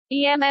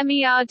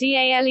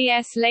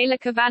Emmerdales. Leyla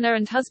Cavanagh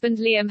and husband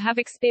Liam have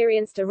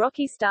experienced a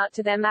rocky start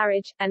to their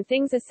marriage, and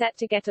things are set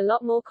to get a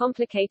lot more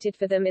complicated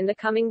for them in the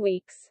coming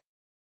weeks.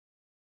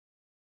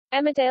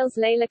 Emmerdale's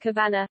Leyla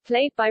Cavanagh,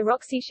 played by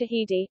Roxy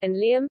Shahidi, and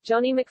Liam,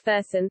 Johnny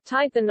McPherson,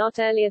 tied the knot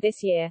earlier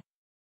this year.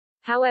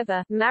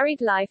 However,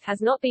 married life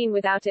has not been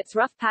without its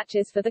rough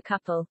patches for the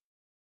couple.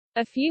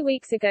 A few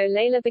weeks ago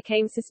Leyla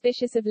became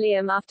suspicious of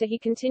Liam after he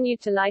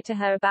continued to lie to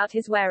her about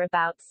his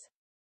whereabouts.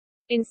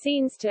 In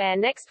scenes to air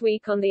next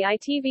week on the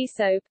ITV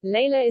soap,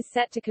 Leyla is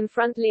set to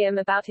confront Liam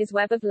about his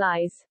web of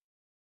lies.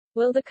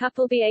 Will the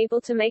couple be able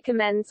to make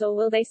amends or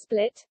will they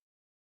split?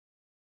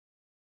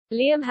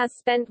 Liam has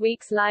spent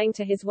weeks lying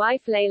to his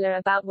wife Leyla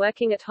about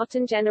working at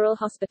Houghton General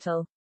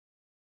Hospital.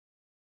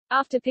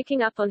 After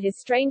picking up on his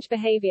strange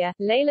behavior,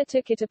 Leyla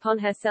took it upon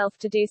herself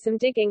to do some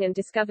digging and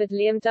discovered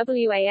Liam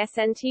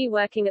wasn't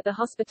working at the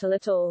hospital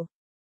at all.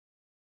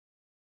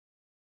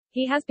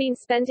 He has been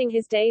spending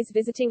his days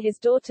visiting his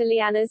daughter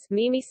Leanna's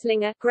Mimi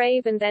Slinger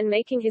grave and then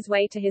making his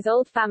way to his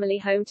old family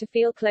home to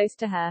feel close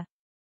to her.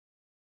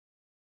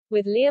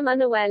 With Liam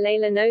unaware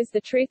Leyla knows the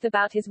truth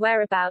about his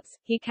whereabouts,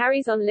 he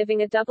carries on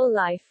living a double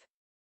life.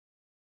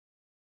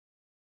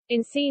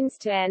 In scenes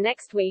to air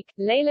next week,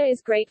 Leyla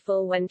is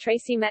grateful when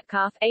Tracy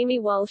Metcalf, Amy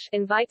Walsh,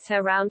 invites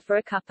her round for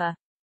a cuppa.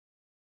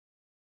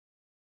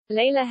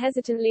 Leyla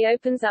hesitantly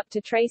opens up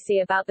to Tracy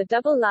about the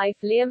double life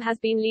Liam has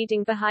been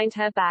leading behind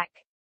her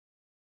back.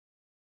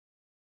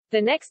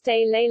 The next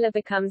day Leyla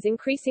becomes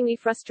increasingly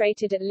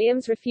frustrated at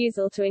Liam's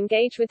refusal to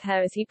engage with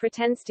her as he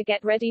pretends to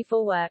get ready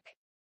for work.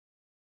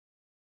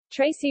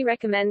 Tracy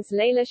recommends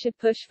Leyla should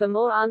push for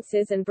more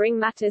answers and bring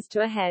matters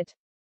to a head.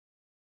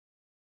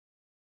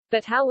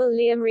 But how will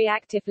Liam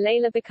react if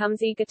Leyla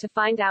becomes eager to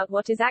find out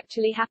what is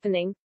actually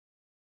happening?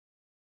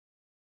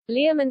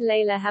 Liam and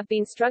Leyla have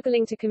been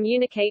struggling to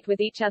communicate with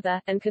each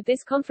other, and could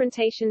this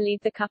confrontation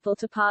lead the couple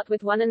to part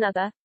with one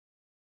another?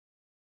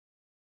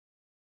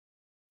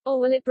 Or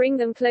will it bring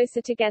them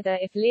closer together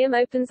if Liam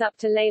opens up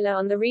to Leyla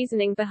on the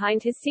reasoning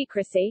behind his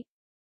secrecy?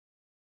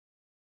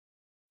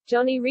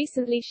 Johnny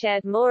recently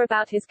shared more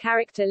about his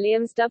character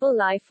Liam's double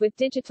life with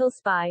Digital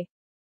Spy.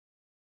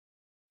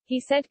 He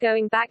said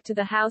going back to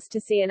the house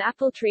to see an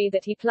apple tree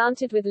that he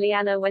planted with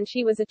Leanna when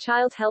she was a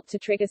child helped to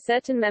trigger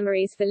certain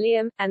memories for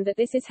Liam, and that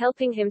this is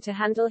helping him to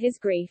handle his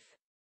grief.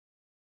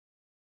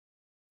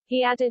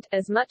 He added,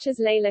 as much as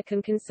Leyla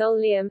can console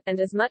Liam, and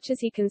as much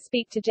as he can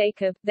speak to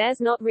Jacob, there's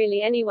not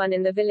really anyone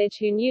in the village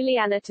who knew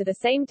Leanna to the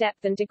same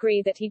depth and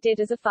degree that he did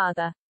as a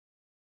father.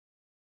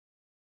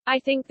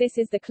 I think this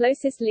is the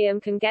closest Liam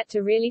can get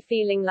to really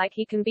feeling like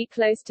he can be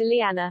close to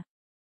Leanna.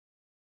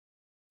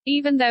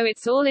 Even though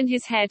it's all in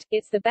his head,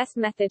 it's the best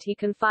method he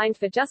can find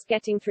for just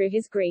getting through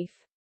his grief.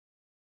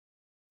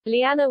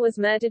 Leanna was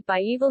murdered by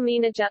evil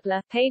Meena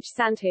Jutla, Paige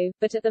Sandhu,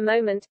 but at the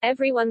moment,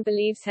 everyone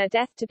believes her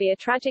death to be a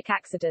tragic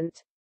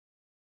accident.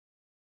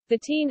 The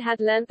teen had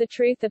learnt the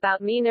truth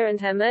about Meena and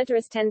her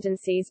murderous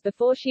tendencies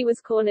before she was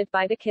cornered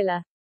by the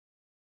killer.